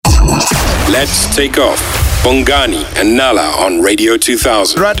Let's take off. Bongani and Nala on Radio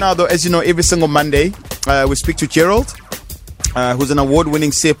 2000. Right now, though, as you know, every single Monday, we speak to Gerald, who's an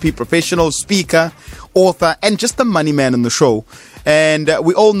award-winning CFP professional, speaker, author, and just the money man on the show. And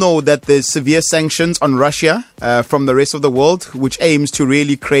we all know that there's severe sanctions on Russia from the rest of the world, which aims to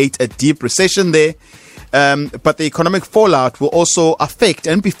really create a deep recession there. But the economic fallout will also affect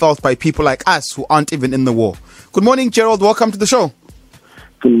and be felt by people like us who aren't even in the war. Good morning, Gerald. Welcome to the show.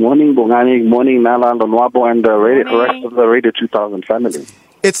 Good morning, Bongani. Good morning, Nala, Lonwabo, and the rest of the Radio 2000 family.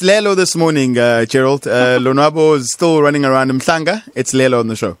 It's Lelo this morning, Gerald. Lonwabo is still running around Mhlanga. It's Lelo on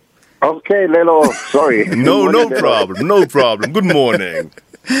the show. Okay, Lelo. Sorry. No problem. Good morning.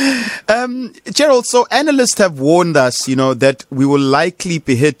 Gerald, so analysts have warned us, that we will likely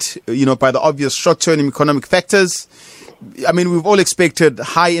be hit, by the obvious short-term economic factors. I mean, we've all expected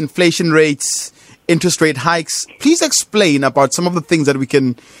high inflation rates, interest rate hikes. Please explain about some of the things that we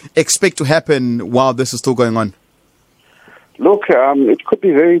can expect to happen while this is still going on. Look, it could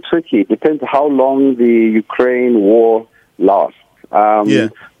be very tricky. Depends how long the Ukraine war lasts.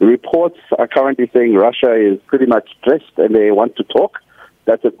 The reports are currently saying Russia is pretty much stressed and they want to talk.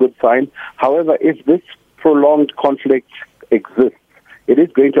 That's a good sign. However, if this prolonged conflict exists, it is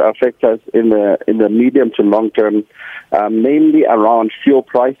going to affect us in the medium to long term, mainly around fuel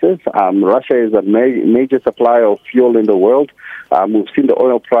prices. Russia is a major supplier of fuel in the world. We've seen the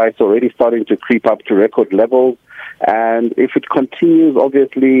oil price already starting to creep up to record levels. And if it continues,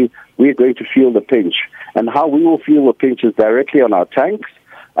 obviously, we're going to feel the pinch. And how we will feel the pinch is directly on our tanks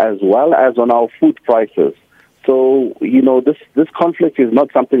as well as on our food prices. So, this conflict is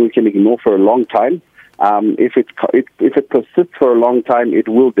not something we can ignore for a long time. If it persists for a long time, it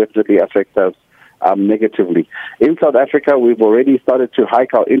will definitely affect us negatively. In South Africa, we've already started to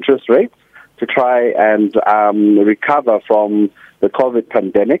hike our interest rates to try and recover from the COVID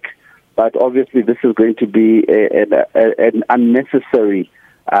pandemic. But obviously, this is going to be an unnecessary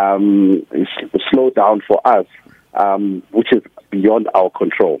slowdown for us, which is beyond our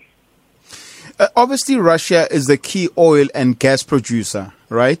control. Obviously, Russia is the key oil and gas producer,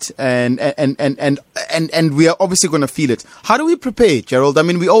 right? And we are obviously going to feel it. How do we prepare, Gerald? I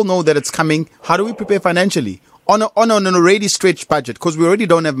mean, we all know that it's coming. How do we prepare financially on an already stretched budget? Because we already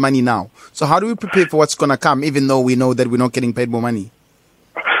don't have money now. So how do we prepare for what's going to come, even though we know that we're not getting paid more money?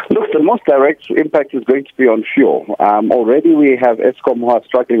 Look, the most direct impact is going to be on fuel. Already we have Eskom who are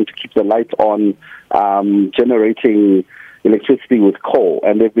struggling to keep the lights on, generating electricity with coal,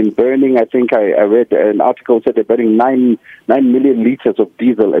 and they've been burning, I think I read an article said they're burning 9 million liters of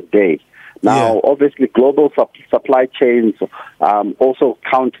diesel a day. Now, Obviously, global supply chains also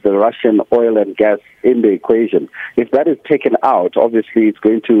count the Russian oil and gas in the equation. If that is taken out, obviously it's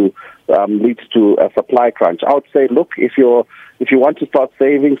going to lead to a supply crunch. I would say, look, if you want to start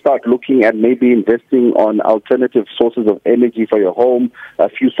saving, start looking at maybe investing on alternative sources of energy for your home, a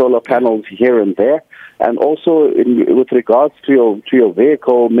few solar panels here and there. And also, with regards to your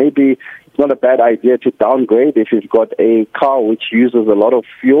vehicle, maybe it's not a bad idea to downgrade if you've got a car which uses a lot of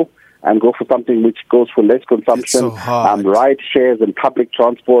fuel and go for something which goes for less consumption. Ride shares and public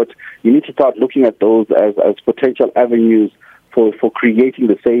transport. You need to start looking at those as potential avenues for creating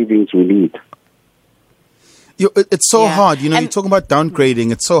the savings we need. It's so hard. You're talking about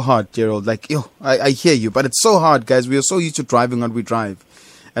downgrading. It's so hard, Gerald. I hear you, but it's so hard, guys. We are so used to driving what we drive.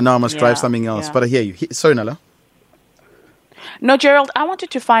 And now I must drive something else. But I hear you. Sorry, Nala. No, Gerald, I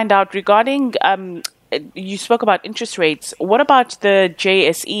wanted to find out regarding, you spoke about interest rates. What about the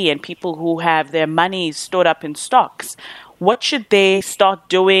JSE and people who have their money stored up in stocks? What should they start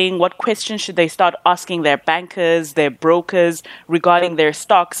doing? What questions should they start asking their bankers, their brokers regarding their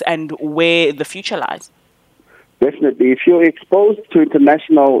stocks and where the future lies? Definitely. If you're exposed to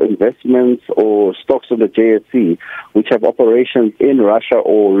international investments or stocks on the JSE, which have operations in Russia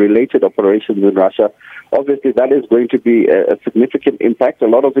or related operations in Russia, obviously that is going to be a significant impact. A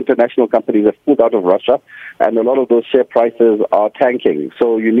lot of international companies have pulled out of Russia, and a lot of those share prices are tanking.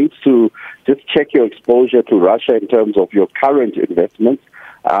 So you need to just check your exposure to Russia in terms of your current investments,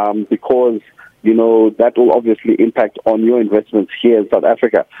 because that will obviously impact on your investments here in South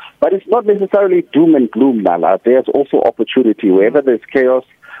Africa. But it's not necessarily doom and gloom, Nala. There's also opportunity. Wherever there's chaos,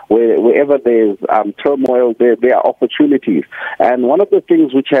 wherever there's turmoil, there are opportunities. And one of the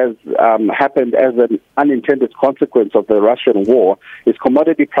things which has happened as an unintended consequence of the Russian war is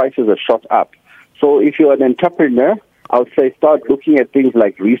commodity prices have shot up. So if you're an entrepreneur, I would say start looking at things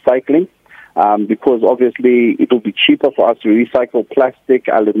like recycling. Because obviously it will be cheaper for us to recycle plastic,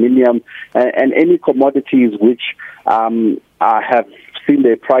 aluminium, and any commodities which have seen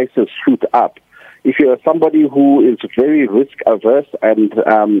their prices shoot up. if you're somebody who is very risk averse and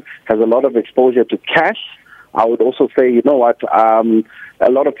has a lot of exposure to cash, I would also say, you know what, a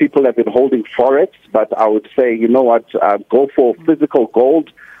lot of people have been holding Forex, but I would say, you know what, go for physical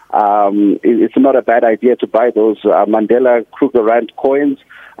gold. It's not a bad idea to buy those Mandela Kruger Rand coins.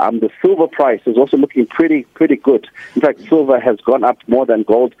 The silver price is also looking pretty good. In fact, silver has gone up more than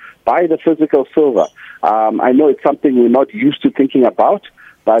gold. Buy the physical silver. I know it's something we're not used to thinking about,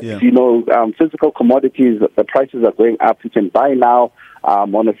 but, physical commodities, the prices are going up. You can buy now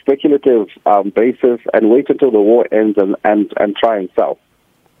on a speculative basis and wait until the war ends and try and sell.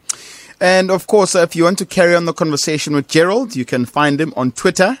 And, of course, if you want to carry on the conversation with Gerald, you can find him on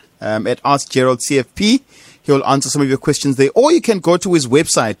Twitter at AskGeraldCFP. He'll answer some of your questions there. Or you can go to his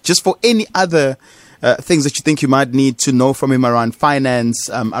website just for any other things that you think you might need to know from him around finance,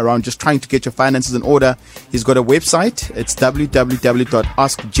 around just trying to get your finances in order. He's got a website. It's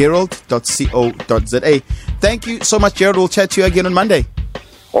www.askgerald.co.za. Thank you so much, Gerald. We'll chat to you again on Monday.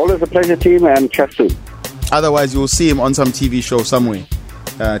 Always a pleasure, team, and chat soon. Otherwise, you'll see him on some TV show somewhere.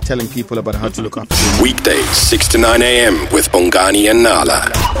 Telling people about how to look after them. Weekdays, 6 to 9 a.m. with Bongani and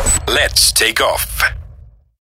Nala. Let's take off.